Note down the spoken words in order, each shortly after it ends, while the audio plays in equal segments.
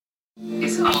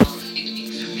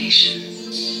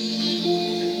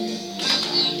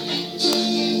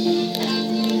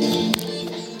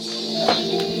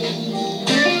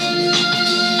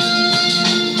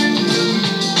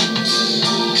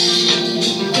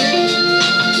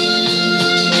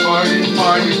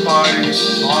party, party.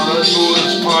 All I do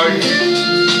is party.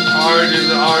 Hard in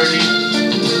the Artie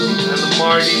and the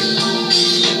Marty.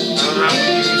 And that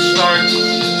when you start,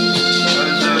 that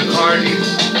is in the Cardi.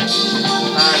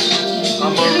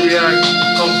 I'ma react,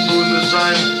 come through in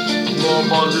design. Know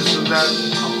about this and that.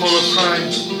 I'm full of crime.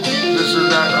 This and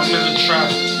that, I'm in the trap.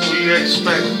 What do you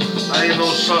expect? I ain't no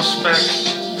suspect.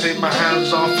 Take my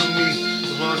hands off of me.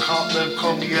 Cause when the cop them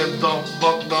come, you get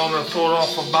bucked down and thrown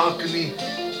off a balcony.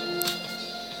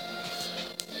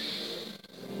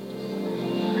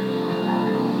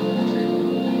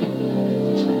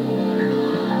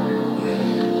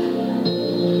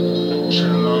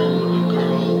 Chill out with the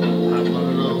girl, have a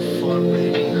little fun,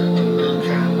 baby. A little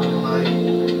candlelight,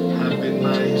 have it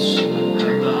nice,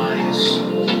 have the ice,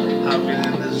 have it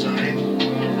in design,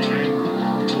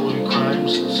 rhyme, doing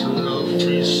crimes. It's a little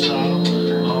freestyle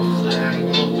off the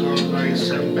angle, girl nice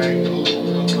and bangle,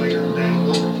 look like a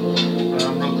dangle, but I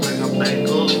look like a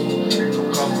bangle.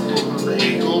 I'm comfortable with the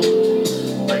angle,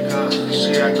 like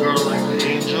see that girl like an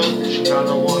angel. She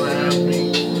gotta wanna have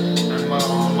me and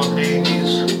all my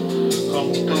babies.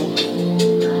 Come through,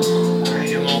 and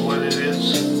you know what it is.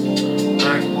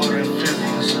 Backwood and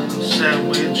Phillies and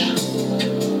sandwich.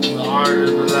 The art of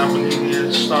the Lamborghini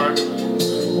and start.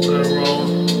 Let it roll.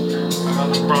 I got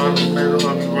the bronze medal. I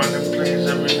be running plays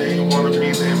every day. You wanna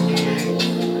be the NBA?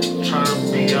 Trying to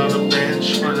be on the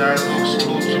bench, but that looks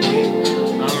new to me.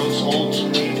 That looks old to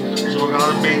me. So I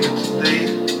gotta make it today.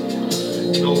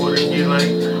 You know what it be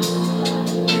like.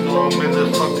 You know I'm in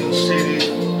the fucking city.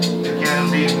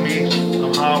 Can't leave me,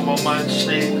 I'm how my mind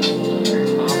state.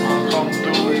 I'ma come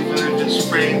through even if it's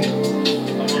sprained.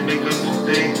 I'ma make a new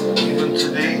day, even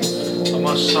today.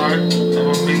 I'ma start,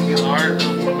 I'ma make it hard,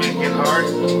 I'ma make it hard.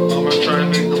 I'ma try and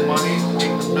make the money,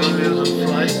 make the billions and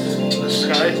fly in the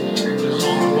sky. There's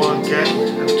only one gang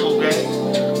and two gang.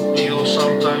 But you know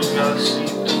sometimes you gotta see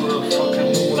through the fucking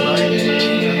moonlight.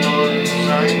 And know it in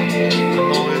design, and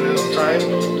know it in time,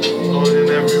 know it in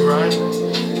every rhyme.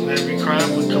 Every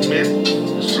crime we commit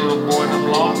is to avoid the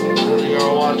law. And you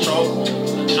gotta watch out.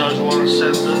 The judge wanna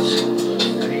sentence,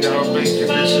 and you gotta make it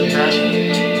this and that.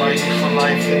 Might be for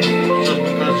life, just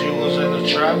because you was in the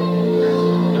trap.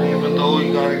 And even though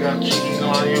you got cheating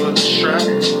on you at the strap,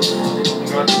 you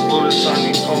got the bullets on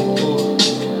you come through.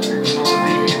 You know,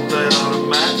 leave you dead on the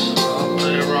mat. I'll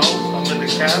play around. I'm in the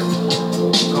cab,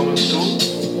 coming through.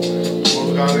 Well,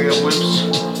 we gotta get whips,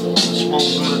 smoke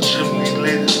through the chimney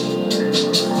lid.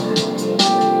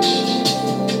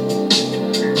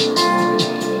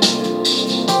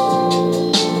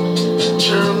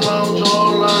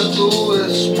 All I do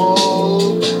is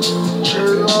smoke.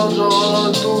 Cherry lounge, all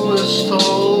I do is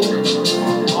talk.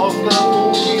 Off that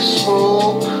movie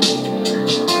smoke.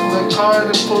 In the car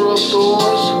they pull up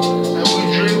doors, and we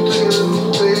dream to get a new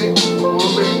day.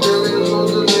 We'll make billions on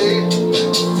the day.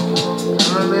 And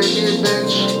on that gay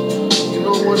bench, you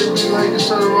know what it be like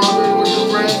instead of robbing with the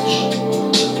wrench.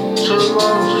 Cherry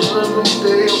lounge is a new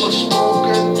day. I'ma